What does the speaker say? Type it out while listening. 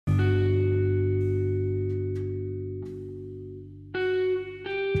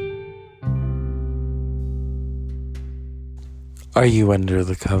Are you under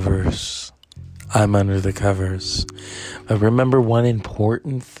the covers? I'm under the covers. But remember one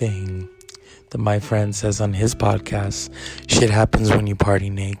important thing that my friend says on his podcast: shit happens when you party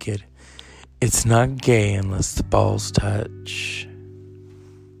naked. It's not gay unless the balls touch.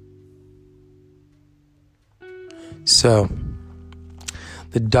 So,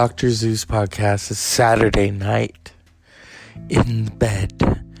 the Dr. Zeus podcast is Saturday night in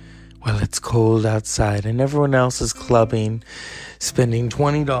bed while it's cold outside and everyone else is clubbing, spending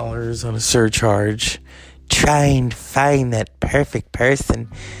 $20 on a surcharge, trying to find that perfect person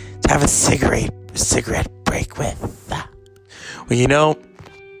to have a cigarette break with. Well, you know,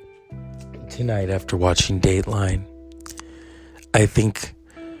 tonight after watching Dateline, I think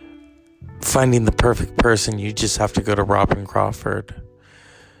finding the perfect person, you just have to go to Robin Crawford.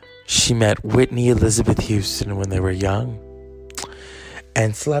 She met Whitney Elizabeth Houston when they were young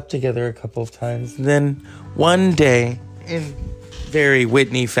and slept together a couple of times. And then one day, in very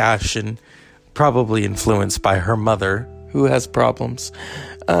Whitney fashion, probably influenced by her mother, who has problems,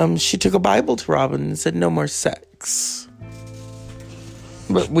 she took a Bible to Robin and said, "No more sex."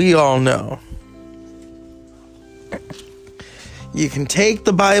 But we all know you can take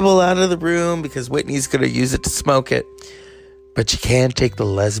the Bible out of the room because Whitney's going to use it to smoke it. But you can't take the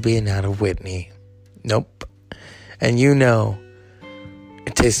lesbian out of Whitney. Nope. And you know,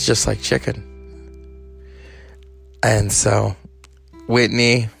 it tastes just like chicken. And so,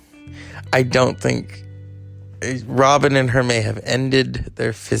 Whitney, I don't think Robin and her may have ended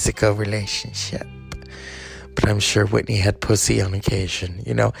their physical relationship. But I'm sure Whitney had pussy on occasion,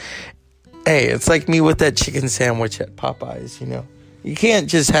 you know. Hey, it's like me with that chicken sandwich at Popeyes, you know. You can't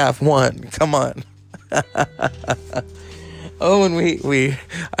just have one. Come on. Oh, and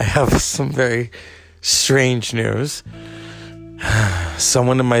I have some very strange news.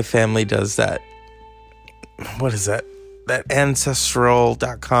 Someone in my family does that. What is that? That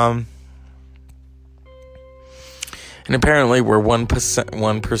ancestral.com. And apparently we're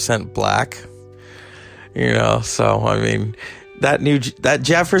 1% black. You know, so I mean, that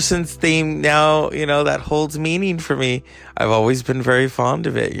Jefferson's theme now, you know, that holds meaning for me. I've always been very fond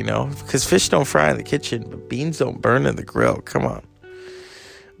of it, you know, because fish don't fry in the kitchen, but beans don't burn in the grill. Come on.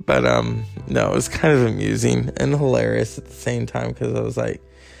 But no, it was kind of amusing and hilarious at the same time, because I was like,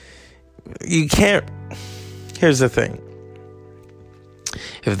 you can't. Here's the thing.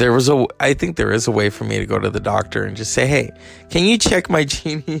 If there was I think there is a way for me to go to the doctor and just say, "Hey, can you check my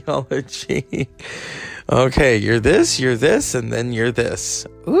genealogy? Okay, you're this, and then you're this."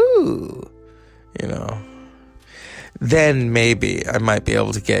 Ooh, you know. Then maybe I might be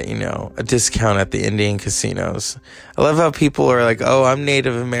able to get, you know, a discount at the Indian casinos. I love how people are like, "Oh, I'm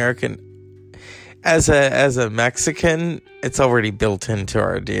Native American." As a Mexican, it's already built into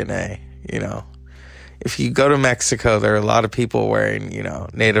our DNA, you know. If you go to Mexico, there are a lot of people wearing, you know,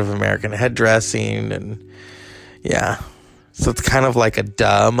 Native American headdressing, and yeah. So it's kind of like a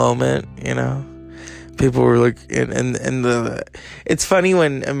duh moment, you know. People were like, it's funny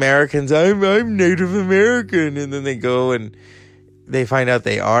when Americans, I'm Native American, and then they go and they find out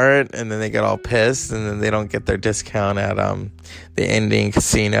they aren't, and then they get all pissed, and then they don't get their discount at the Indian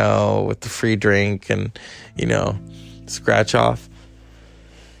casino with the free drink and, you know, scratch off.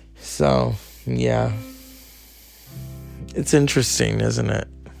 So yeah, it's interesting, isn't it?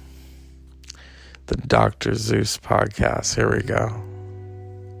 The Dr. Zeus podcast. Here we go.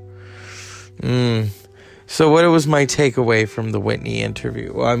 So what was my takeaway from the Whitney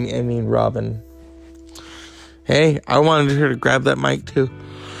interview? Well, I mean, Robin. Hey, I wanted her to grab that mic too.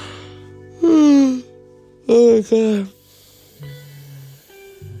 Oh my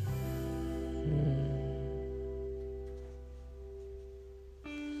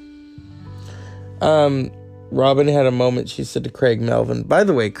God. Robin had a moment, she said to Craig Melvin. By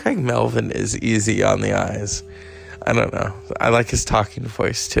the way, Craig Melvin is easy on the eyes. I don't know. I like his talking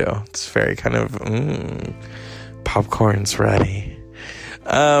voice too. It's very kind of, popcorn's ready.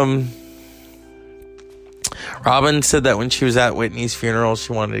 Robin said that when she was at Whitney's funeral,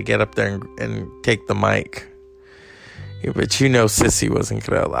 she wanted to get up there and take the mic. Yeah, but you know Sissy wasn't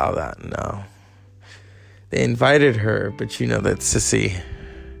going to allow that, no. They invited her, but you know that Sissy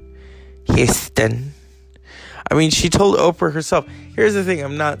Houston. I mean, she told Oprah herself. Here's the thing,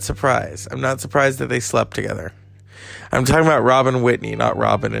 I'm not surprised. I'm not surprised that they slept together. I'm talking about Robin Whitney, not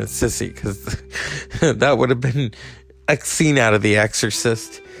Robin and Sissy, because that would have been a scene out of The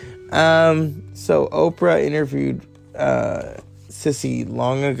Exorcist. So Oprah interviewed Sissy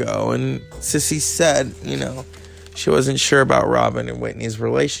long ago, and Sissy said, you know, she wasn't sure about Robin and Whitney's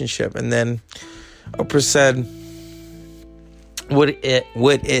relationship. And then Oprah said, would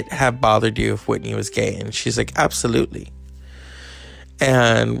it have bothered you if Whitney was gay? And she's like, absolutely.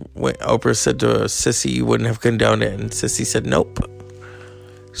 And when Oprah said to Sissy, you wouldn't have condoned it. And Sissy said, nope.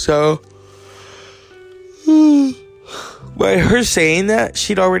 So, by her saying that,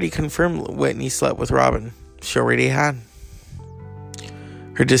 she'd already confirmed Whitney slept with Robin. She already had.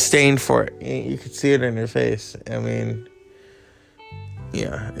 Her disdain for it. You could see it in her face. I mean,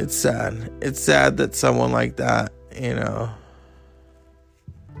 yeah, it's sad. It's sad that someone like that, And,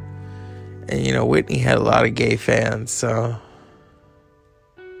 Whitney had a lot of gay fans, so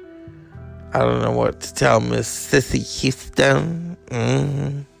I don't know what to tell Miss Sissy Houston.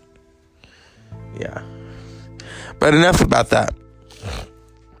 Yeah. But enough about that.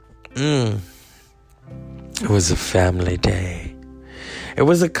 It was a family day. It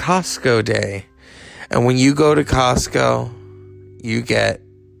was a Costco day. And when you go to Costco, you get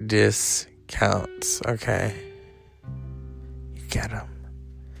discounts, okay? You get them.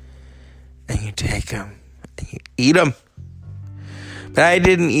 And you take them. And you eat them. But I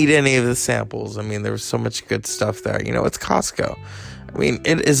didn't eat any of the samples. I mean, there was so much good stuff there. It's Costco. I mean,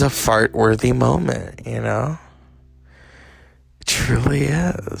 it is a fart-worthy moment, It truly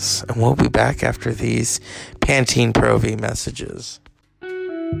is. And we'll be back after these Pantene Pro-V messages.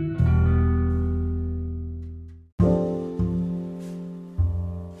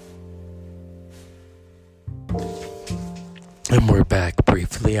 And we're back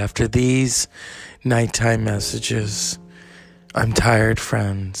briefly after these nighttime messages. I'm tired,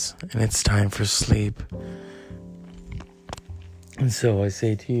 friends, and it's time for sleep. And so I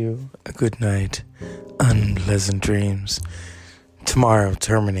say to you, a good night, unpleasant dreams. Tomorrow,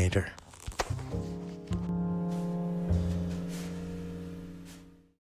 Terminator.